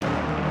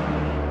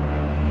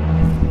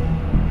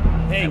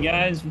Hey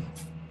guys,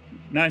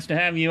 nice to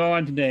have you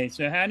on today.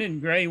 So, how did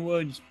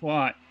Greywood's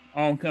plot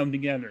all come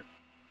together?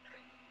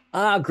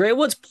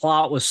 Greywood's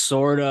plot was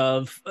sort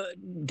of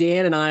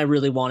Dan and I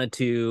really wanted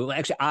to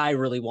actually I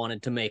really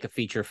wanted to make a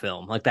feature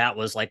film. Like that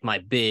was like my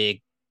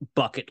big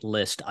bucket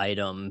list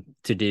item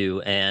to do,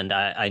 and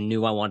I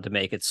knew I wanted to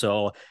make it.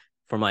 So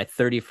for my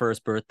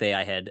 31st birthday,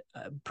 I had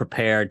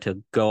prepared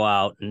to go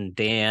out, and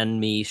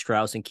Dan, me,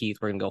 Strauss, and Keith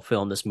were gonna go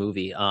film this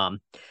movie.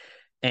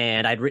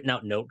 And I'd written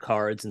out note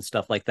cards and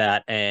stuff like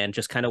that, and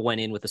just kind of went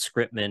in with a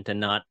scriptment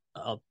and not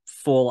a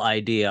full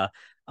idea.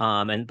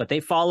 But they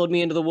followed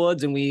me into the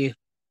woods, and we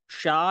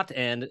shot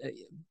and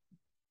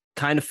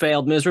kind of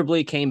failed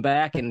miserably. Came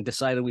back and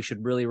decided we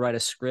should really write a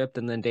script,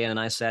 and then Dan and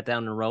I sat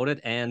down and wrote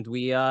it, and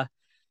we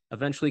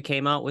eventually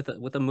came out with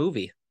a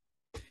movie.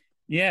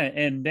 Yeah,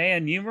 and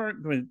Dan, you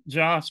worked with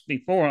Joss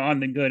before on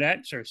The Good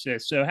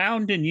Exorcist. So, how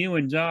did you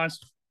and Joss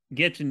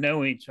get to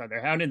know each other?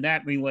 How did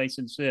that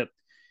relationship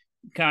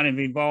kind of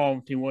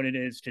evolve to what it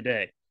is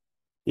today?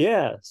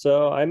 Yeah,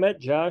 so I met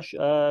Josh.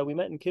 We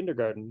met in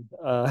kindergarten.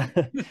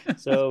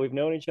 So we've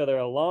known each other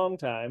a long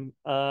time.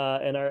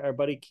 And our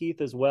buddy Keith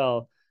as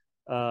well.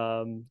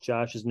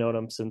 Josh has known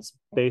him since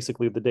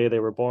basically the day they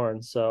were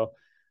born. So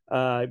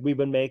we've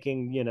been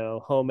making,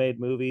 homemade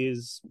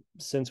movies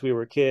since we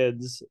were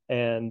kids.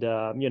 And,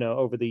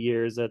 over the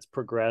years that's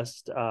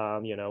progressed.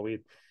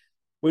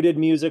 We did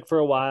music for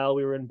a while.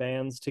 We were in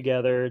bands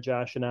together,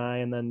 Josh and I.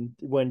 And then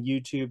when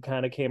YouTube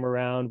kind of came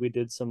around, we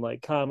did some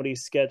like comedy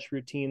sketch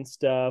routine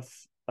stuff.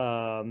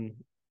 And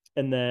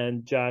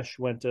then Josh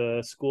went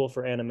to school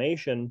for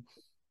animation,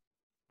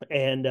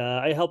 and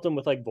I helped him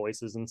with like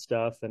voices and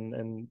stuff.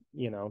 And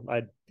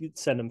I'd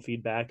send him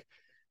feedback.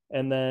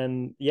 And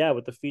then, yeah,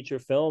 with the feature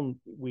film,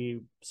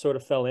 we sort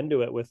of fell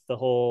into it with the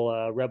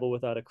whole Rebel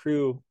Without a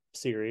Crew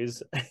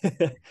series.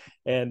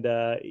 And,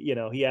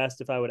 he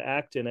asked if I would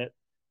act in it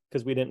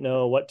because we didn't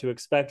know what to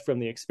expect from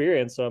the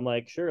experience. So I'm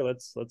like, sure,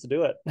 let's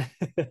do it.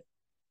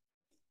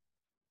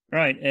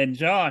 Right. And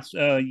Joss,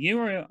 you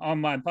were on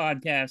my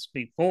podcast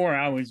before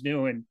I was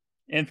doing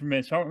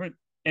infamous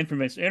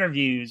infamous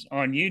interviews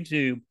on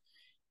YouTube.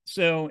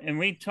 So, and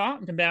we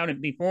talked about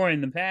it before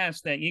in the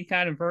past that you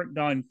kind of worked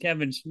on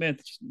Kevin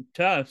Smith's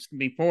Tusk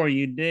before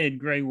you did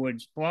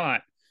Greywood's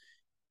plot.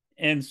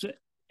 And so,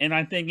 and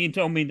I think you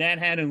told me that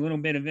had a little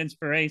bit of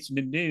inspiration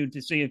to do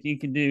to see if you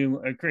could do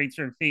a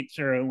creature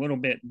feature a little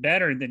bit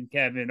better than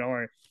Kevin,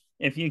 or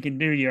if you could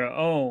do your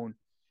own.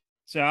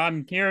 So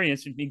I'm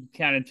curious if you can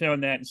kind of tell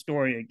that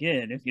story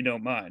again, if you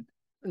don't mind.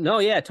 No,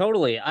 yeah,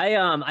 totally. I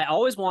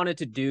always wanted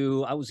to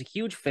do. I was a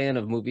huge fan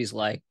of movies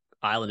like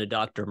Island of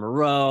Dr.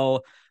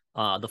 Moreau,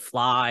 The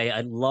Fly.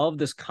 I love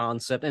this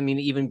concept. I mean,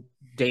 even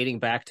dating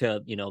back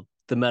to,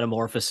 the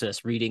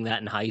Metamorphosis, reading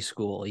that in high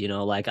school,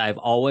 like I've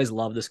always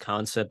loved this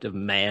concept of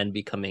man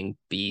becoming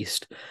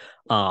beast.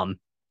 Um,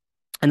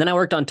 and then I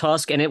worked on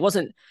Tusk, and it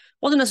wasn't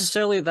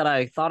necessarily that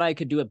I thought I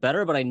could do it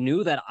better, but I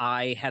knew that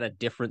I had a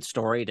different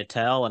story to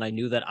tell, and I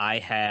knew that I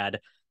had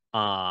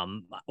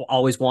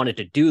always wanted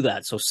to do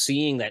that. So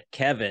seeing that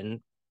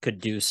Kevin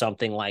could do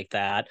something like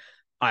that,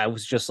 I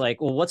was just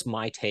like, well, what's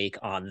my take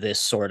on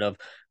this sort of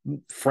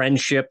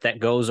friendship that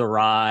goes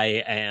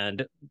awry?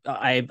 And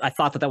I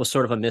thought that that was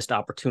sort of a missed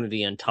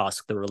opportunity in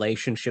Tusk, the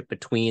relationship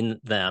between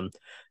them.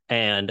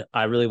 And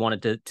I really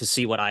wanted to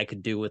see what I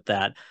could do with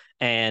that.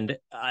 And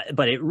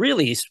but it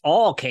really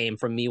all came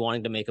from me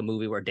wanting to make a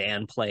movie where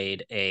Dan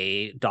played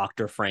a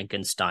Dr.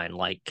 Frankenstein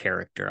like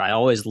character. I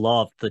always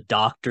loved the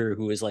doctor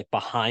who is like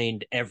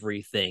behind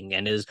everything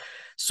and is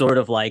sort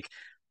of like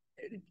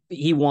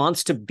he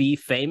wants to be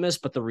famous,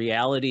 but the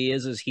reality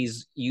is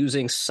he's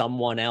using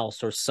someone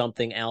else or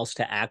something else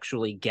to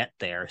actually get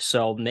there.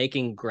 So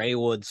making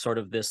Greywood sort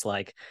of this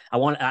like I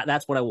want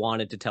that's what I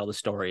wanted to tell the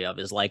story of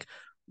is like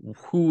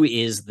who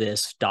is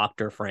this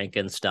Dr.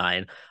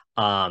 Frankenstein?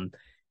 Um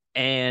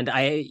and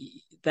I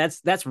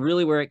that's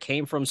really where it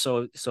came from.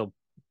 So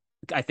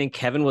I think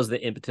Kevin was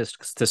the impetus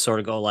to sort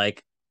of go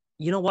like,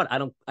 you know what,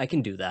 I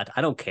can do that.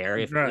 I don't care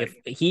if Right.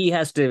 he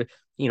has to.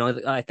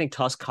 I think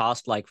Tusk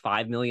cost like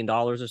 $5 million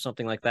or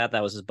something like that.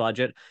 That was his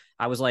budget.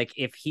 I was like,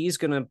 if he's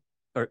gonna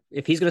spend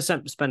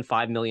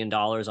 $5 million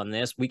on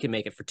this, we can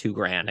make it for 2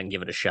 grand and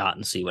give it a shot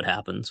and see what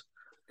happens.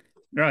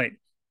 Right.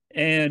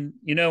 And,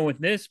 with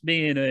this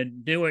being a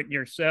do it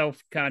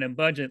yourself kind of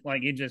budget,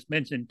 like you just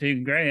mentioned,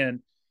 2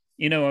 grand,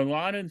 a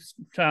lot of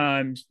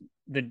times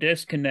the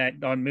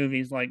disconnect on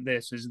movies like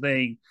this is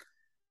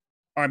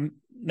are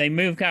they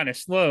move kind of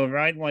slow,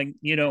 right? Like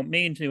you don't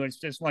mean to. It's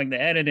just like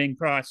the editing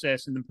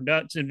process and the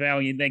production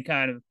value. They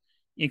kind of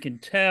you can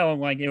tell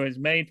like it was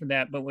made for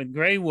that. But with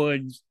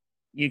Greywoods,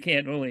 you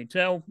can't really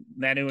tell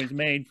that it was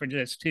made for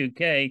just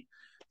 2K.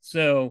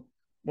 So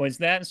was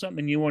that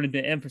something you wanted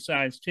to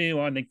emphasize too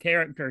on the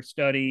character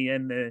study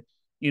and the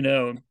you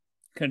know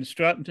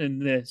constructing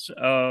this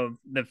of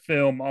the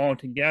film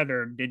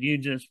altogether? Did you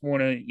just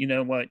want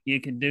to what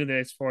you can do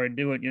this for a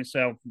do it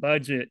yourself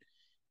budget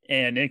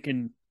and it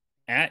can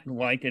act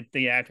like a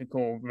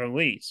theatrical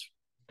release?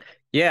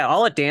 Yeah,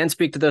 I'll let Dan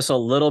speak to this a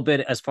little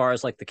bit as far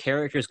as like the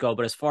characters go,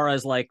 but as far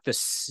as like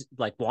this,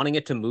 like wanting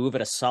it to move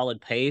at a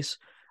solid pace,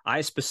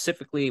 I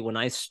specifically, when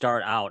I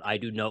start out, I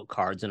do note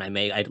cards and I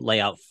lay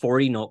out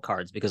 40 note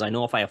cards because I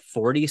know if I have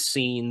 40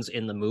 scenes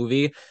in the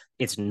movie,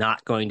 it's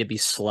not going to be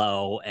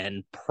slow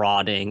and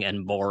prodding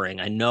and boring.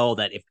 I know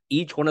that if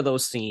each one of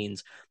those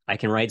scenes, I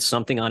can write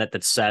something on it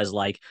that says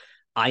like,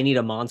 I need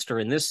a monster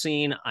in this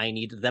scene.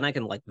 Then I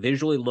can like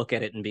visually look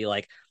at it and be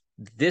like,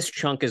 this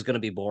chunk is going to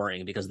be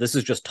boring because this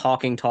is just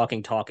talking,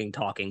 talking, talking,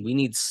 talking. We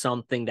need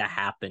something to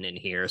happen in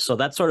here. So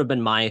that's sort of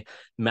been my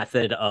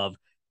method of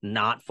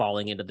not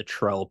falling into the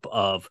trope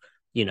of,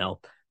 you know,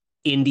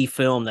 indie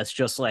film that's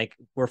just like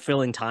we're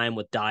filling time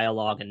with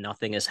dialogue and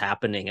nothing is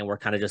happening and we're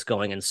kind of just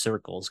going in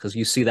circles because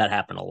you see that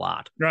happen a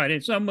lot. Right.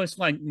 It's almost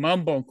like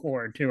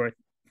mumblecore to a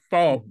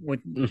fault with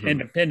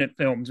independent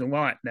films a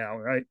lot now,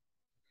 right?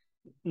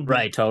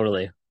 Right,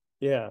 totally.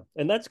 Yeah,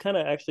 and that's kind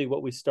of actually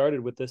what we started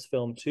with this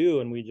film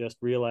too, and we just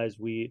realized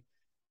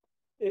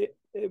it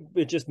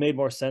just made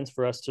more sense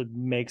for us to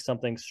make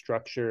something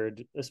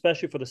structured,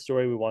 especially for the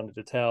story we wanted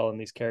to tell and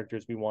these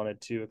characters we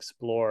wanted to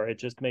explore. It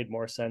just made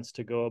more sense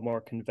to go a more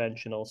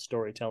conventional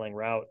storytelling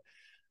route.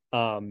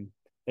 And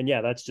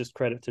yeah, that's just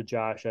credit to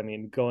Josh. I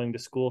mean, going to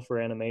school for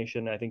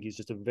animation, I think he's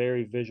just a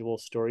very visual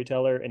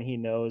storyteller, and he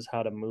knows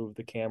how to move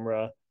the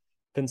camera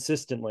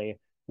consistently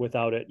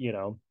without it,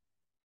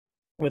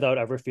 without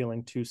ever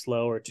feeling too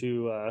slow or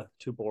too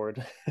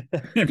bored.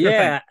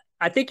 Yeah, right.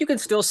 I think you can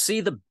still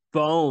see the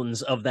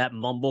bones of that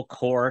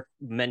mumblecore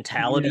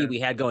mentality we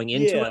had going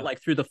into it.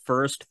 Like through the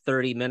first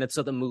 30 minutes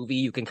of the movie,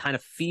 you can kind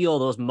of feel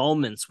those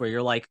moments where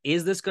you're like,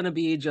 is this going to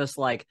be just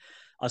like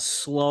a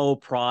slow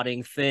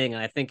prodding thing?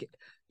 And I think,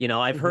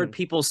 I've heard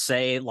people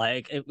say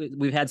like,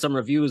 we've had some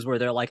reviews where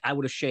they're like, I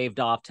would have shaved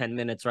off 10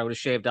 minutes or I would have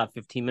shaved off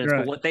 15 minutes. Right.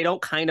 But what they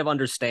don't kind of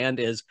understand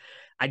is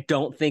I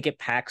don't think it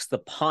packs the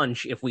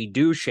punch if we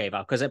do shave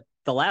off, because at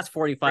the last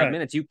 45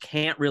 minutes, you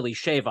can't really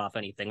shave off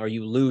anything or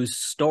you lose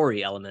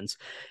story elements.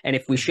 And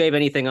if we shave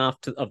anything off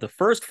of the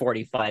first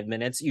 45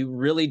 minutes, you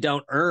really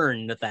don't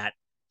earn that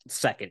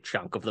second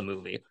chunk of the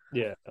movie.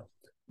 Yeah.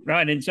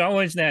 Right. It's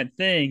always that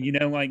thing,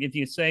 like if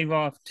you save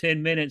off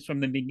 10 minutes from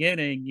the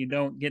beginning, you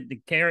don't get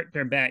the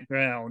character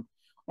background,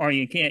 or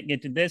you can't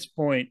get to this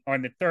point or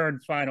the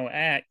third final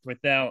act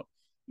without,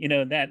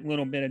 that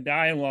little bit of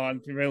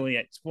dialogue to really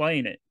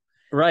explain it.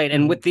 Right.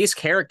 And with these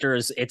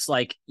characters, it's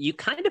like you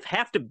kind of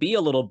have to be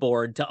a little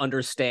bored to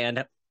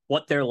understand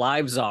what their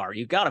lives are.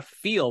 You got to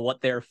feel what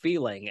they're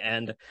feeling.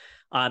 And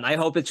I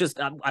hope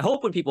I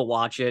hope when people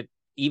watch it,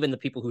 even the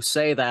people who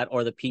say that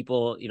or the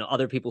people,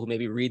 other people who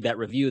maybe read that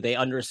review, they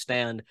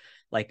understand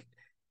like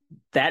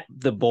that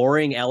the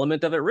boring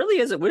element of it really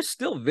isn't. We're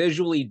still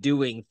visually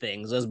doing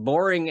things. As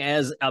boring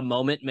as a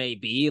moment may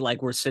be,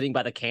 like we're sitting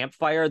by the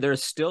campfire,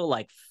 there's still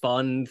like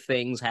fun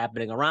things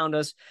happening around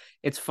us.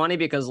 It's funny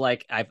because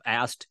like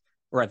I've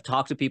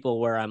talked to people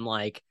where I'm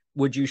like,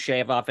 would you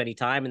shave off any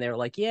time? And they were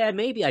like, yeah,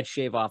 maybe I'd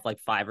shave off like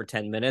 5 or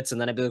 10 minutes. And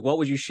then I'd be like, what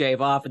would you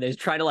shave off? And they're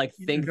trying to like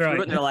think through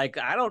it. And they're like,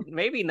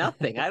 maybe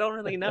nothing. I don't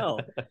really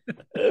know.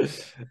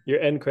 Your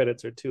end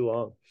credits are too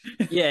long.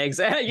 Yeah,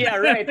 exactly. Yeah,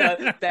 right.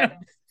 That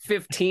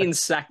 15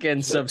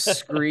 seconds of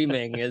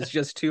screaming is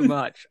just too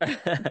much.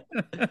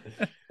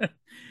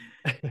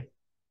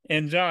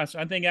 And Josh,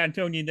 I think I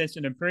told you this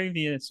in a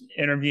previous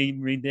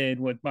interview we did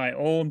with my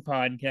old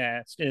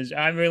podcast, is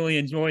I really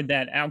enjoyed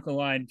that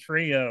Alkaline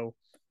Trio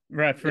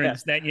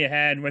reference that you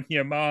had with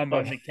your mom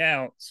on the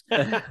couch.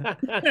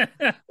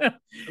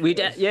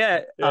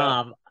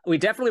 We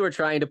definitely were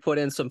trying to put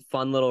in some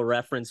fun little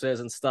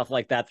references and stuff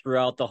like that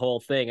throughout the whole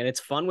thing. And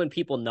it's fun when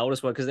people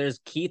notice one, because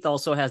Keith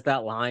also has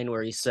that line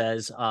where he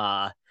says,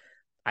 I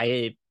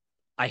hate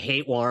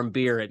warm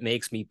beer. It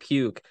makes me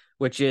puke,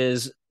 which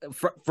is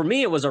for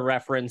me, it was a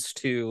reference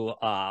to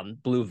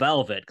Blue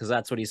Velvet, because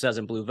that's what he says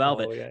in Blue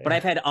Velvet. Oh, yeah, but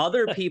I've had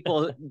other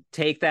people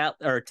take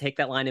that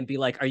line and be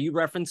like, are you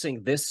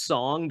referencing this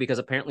song? Because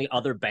apparently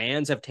other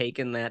bands have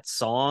taken that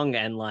song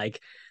and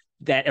like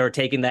that, or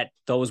taken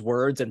those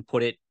words and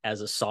put it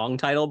as a song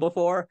title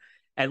before.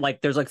 And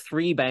like there's like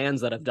 3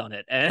 bands that have done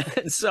it.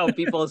 And so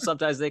people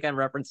sometimes think I'm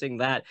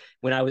referencing that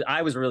when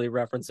I was really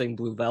referencing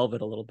Blue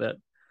Velvet a little bit.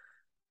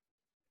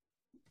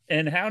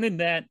 And how did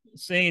that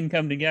scene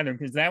come together?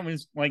 Because that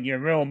was like your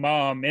real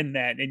mom in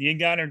that, and you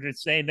got her to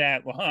say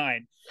that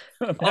line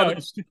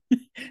about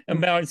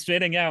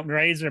spitting out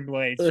razor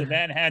blades. So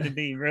that had to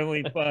be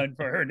really fun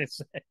for her to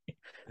say.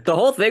 The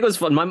whole thing was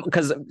fun,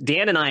 because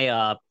Dan and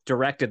I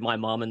directed my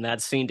mom in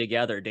that scene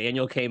together.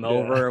 Daniel came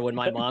over when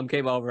my mom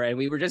came over, and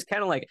we were just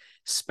kind of like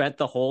spent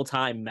the whole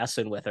time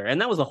messing with her. And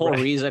that was the whole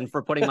reason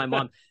for putting my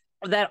mom.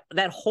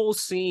 That whole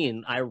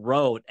scene I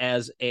wrote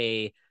as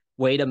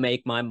way to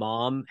make my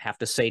mom have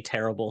to say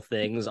terrible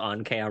things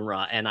on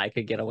camera, and I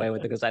could get away with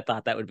it because I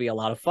thought that would be a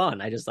lot of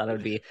fun. I just thought it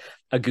would be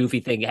a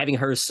goofy thing. Having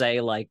her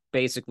say, like,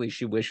 basically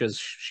she wishes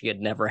she had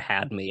never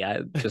had me.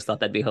 I just thought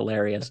that'd be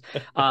hilarious.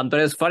 But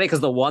it's funny because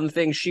the one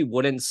thing she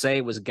wouldn't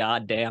say was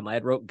goddamn. I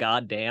had wrote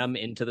goddamn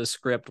into the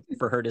script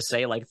for her to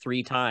say like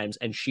 3 times,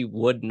 and she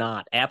would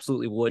not,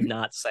 absolutely would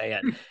not say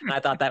it. And I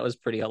thought that was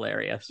pretty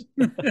hilarious.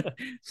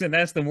 So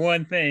that's the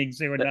one thing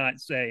she would not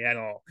say at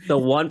all. The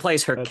one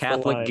place her That's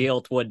Catholic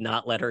guilt would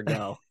not let her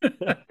go.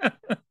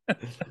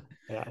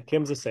 Yeah,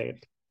 Kim's a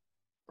saint.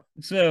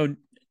 So,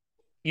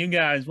 you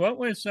guys, what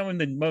were some of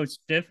the most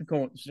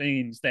difficult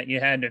scenes that you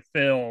had to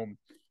film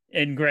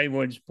in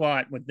Greywood's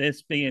plot with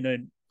this being a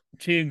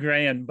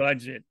 $2,000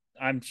 budget?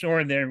 I'm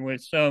sure there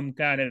was some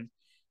kind of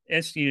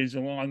issues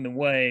along the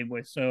way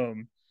with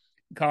some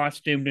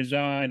costume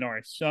design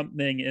or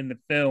something in the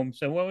film.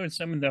 So, what were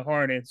some of the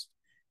hardest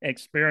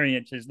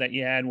experiences that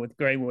you had with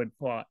Greywood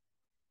plot?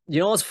 You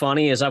know what's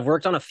funny is I've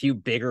worked on a few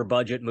bigger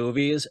budget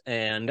movies,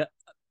 and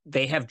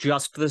they have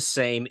just the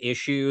same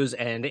issues,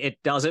 and it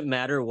doesn't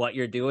matter what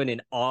you're doing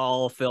in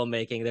all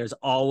filmmaking. There's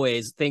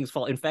always things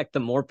fall. In fact, the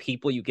more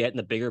people you get and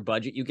the bigger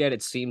budget you get,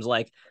 it seems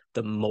like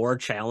the more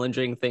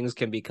challenging things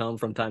can become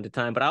from time to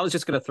time. But I was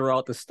just going to throw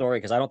out the story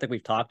because I don't think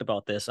we've talked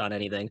about this on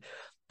anything.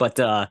 But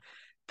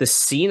the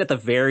scene at the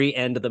very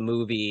end of the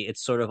movie,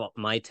 it's sort of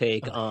my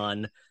take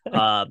on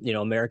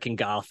American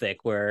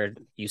Gothic, where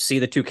you see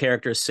the two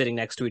characters sitting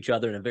next to each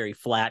other in a very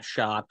flat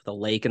shot with a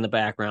lake in the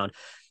background.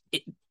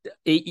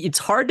 It's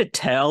hard to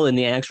tell in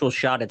the actual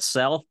shot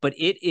itself, but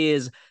it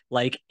is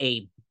like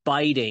a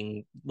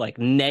biting, like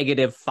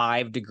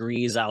 -5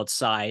 degrees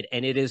outside,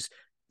 and it is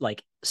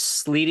like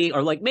sleeting,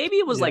 or like maybe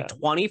it was like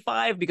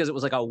 25 because it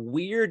was like a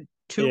weird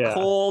too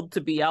cold to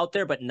be out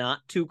there, but not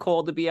too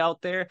cold to be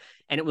out there.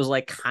 And it was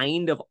like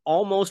kind of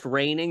almost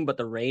raining, but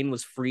the rain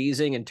was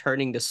freezing and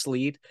turning to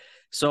sleet.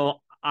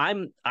 So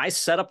I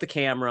set up the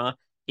camera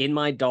in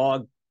my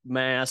dog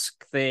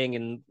mask thing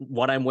and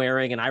what I'm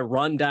wearing, and I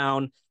run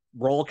down,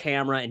 roll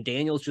camera, and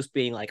Daniel's just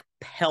being like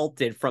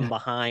pelted from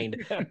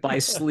behind by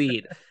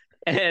sleet.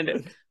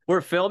 And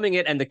we're filming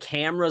it, and the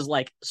camera's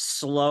like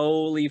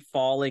slowly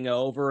falling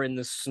over in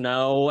the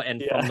snow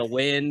and from the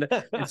wind.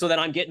 And so then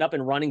I'm getting up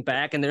and running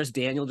back, and there's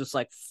Daniel just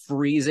like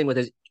freezing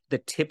with the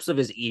tips of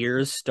his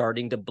ears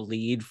starting to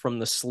bleed from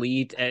the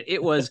sleet. And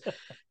it was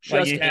just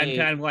like you had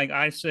kind of like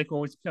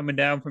icicles coming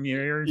down from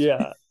your ears.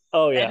 Yeah.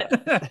 Oh yeah.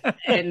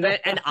 And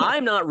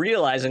I'm not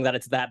realizing that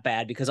it's that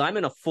bad because I'm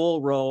in a full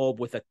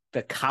robe with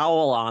the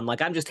cowl on. Like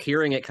I'm just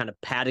hearing it kind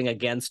of patting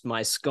against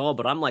my skull,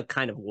 but I'm like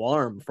kind of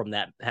warm from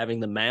that,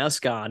 having the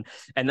mask on.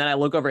 And then I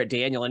look over at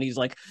Daniel and he's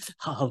like,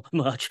 how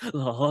much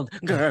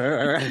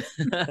longer?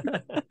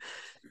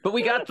 But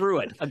we got through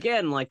it.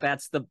 Again, like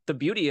that's the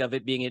beauty of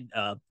it being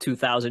a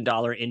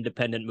 $2,000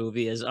 independent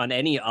movie. Is on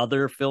any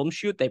other film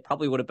shoot, they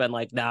probably would have been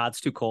like, nah, it's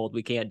too cold.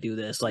 We can't do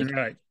this. Like,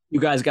 you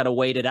guys got to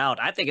wait it out.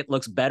 I think it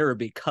looks better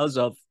because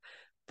of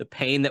the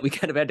pain that we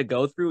kind of had to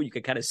go through. You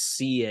could kind of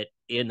see it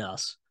in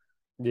us.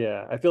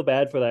 Yeah, I feel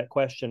bad for that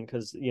question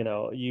because,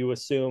 you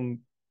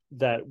assume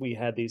that we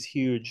had these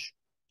huge,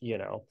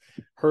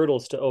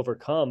 hurdles to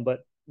overcome. But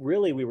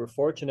really, we were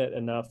fortunate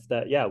enough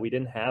that, we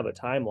didn't have a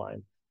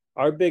timeline.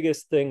 Our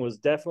biggest thing was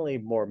definitely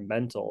more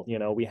mental.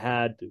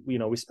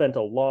 We spent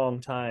a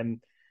long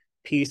time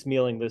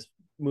piecemealing this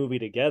movie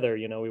together.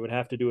 We would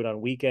have to do it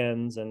on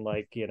weekends and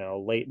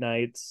late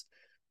nights,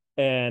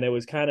 and it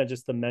was kind of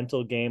just the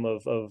mental game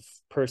of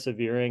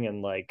persevering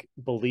and like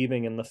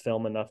believing in the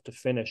film enough to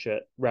finish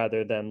it,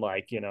 rather than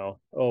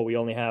we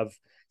only have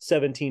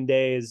 17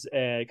 days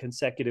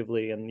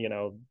consecutively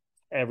and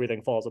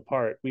everything falls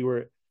apart. We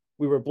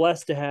were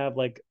blessed to have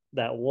like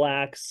that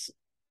lax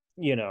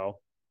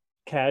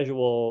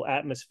casual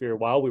atmosphere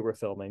while we were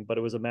filming, but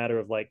it was a matter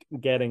of like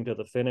getting to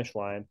the finish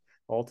line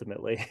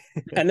ultimately.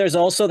 And there's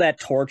also that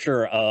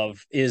torture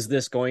of, is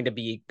this going to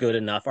be good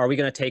enough? Are we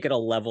going to take it a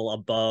level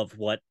above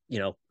what,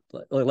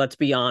 let's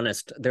be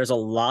honest, there's a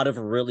lot of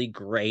really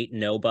great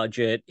no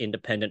budget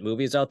independent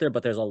movies out there,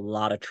 but there's a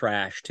lot of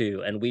trash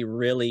too. And we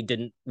really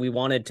we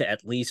wanted to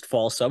at least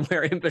fall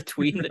somewhere in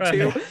between the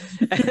two.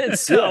 And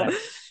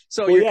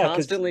so you're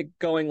constantly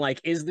going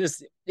like, is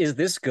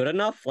this good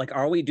enough? Like,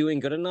 are we doing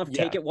good enough?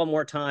 Take it one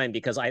more time,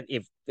 because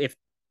if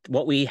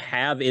what we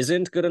have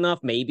isn't good enough,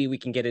 maybe we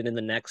can get it in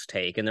the next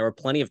take. And there were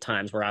plenty of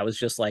times where I was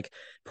just like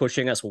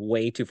pushing us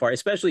way too far,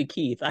 especially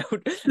Keith.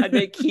 I'd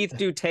make Keith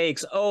do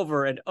takes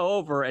over and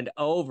over and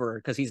over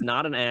because he's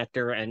not an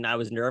actor, and I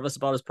was nervous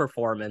about his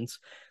performance.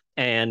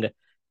 And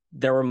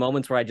there were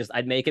moments where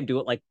I'd make him do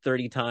it like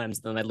 30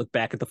 times. Then I'd look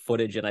back at the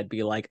footage and I'd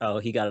be like, oh,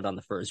 he got it on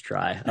the first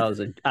try. I was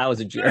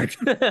a jerk.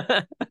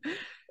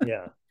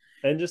 Yeah.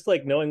 And just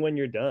like knowing when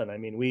you're done. I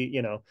mean,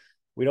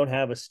 we don't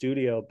have a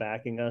studio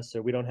backing us,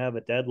 or we don't have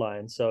a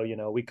deadline. So,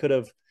 we could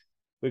have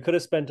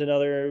spent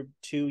another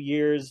 2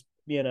 years,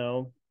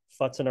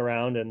 futzing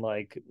around and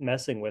like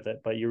messing with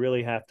it. But you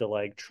really have to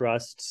like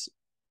trust,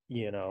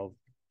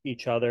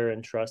 each other,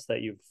 and trust that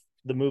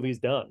the movie's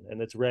done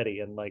and it's ready.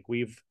 And like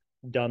we've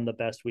done the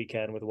best we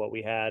can with what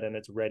we had, and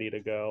it's ready to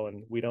go,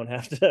 and we don't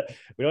have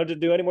to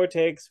do any more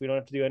takes, we don't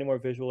have to do any more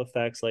visual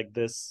effects. Like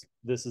this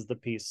is the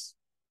piece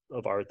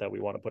of art that we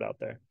want to put out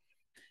there.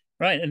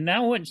 Right. And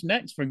now what's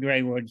next for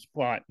Greywood's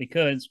plot?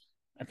 Because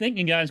I think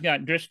you guys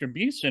got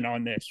distribution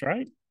on this,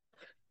 right?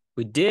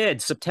 We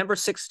did. September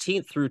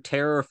 16th through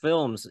Terror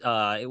Films.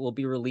 It will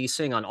be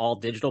releasing on all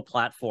digital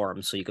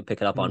platforms. So you can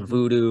pick it up on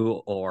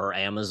Vudu or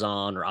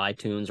Amazon or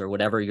iTunes or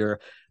whatever your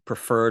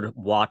preferred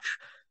watch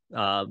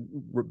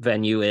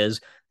venue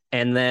is.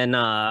 And then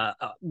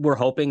we're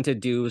hoping to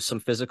do some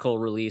physical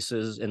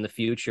releases in the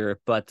future.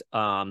 But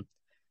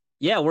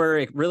yeah,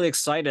 we're really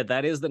excited.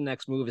 That is the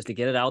next move, is to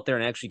get it out there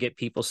and actually get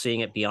people seeing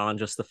it beyond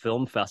just the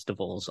film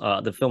festivals.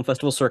 The film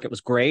festival circuit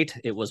was great.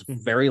 It was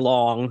very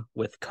long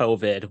with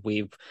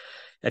COVID.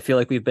 I feel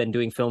like we've been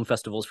doing film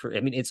festivals for, I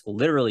mean, it's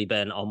literally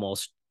been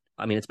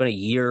it's been a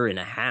year and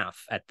a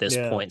half at this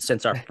point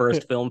since our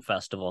first film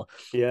festival.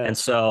 Yeah. And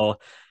so,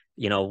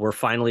 we're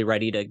finally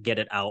ready to get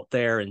it out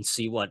there and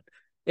see what,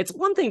 it's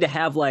one thing to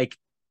have like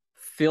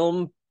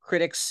film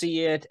critics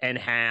see it and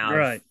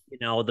have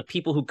the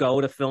people who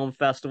go to film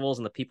festivals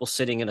and the people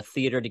sitting in a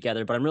theater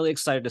together, but I'm really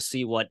excited to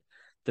see what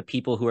the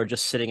people who are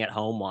just sitting at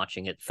home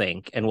watching it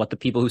think, and what the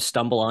people who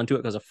stumble onto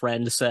it because a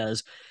friend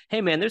says, hey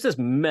man, there's this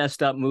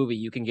messed up movie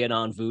you can get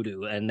on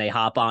Vudu, and they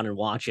hop on and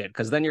watch it,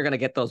 because then you're going to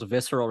get those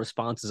visceral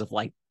responses of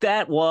like,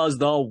 that was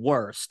the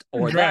worst,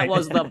 or that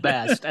was the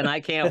best, and I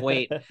can't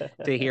wait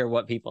to hear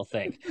what people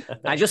think.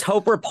 I just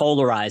hope we're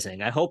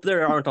polarizing. I hope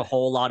there aren't a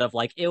whole lot of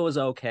like, it was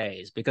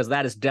okays, because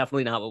that is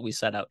definitely not what we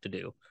set out to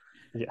do.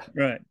 Yeah.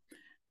 Right.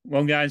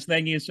 Well, guys,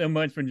 thank you so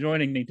much for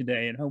joining me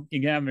today, and hope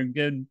you have a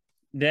good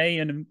day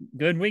and a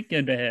good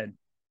weekend ahead.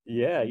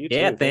 Yeah, you too.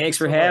 Yeah, thanks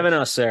for having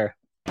us, sir.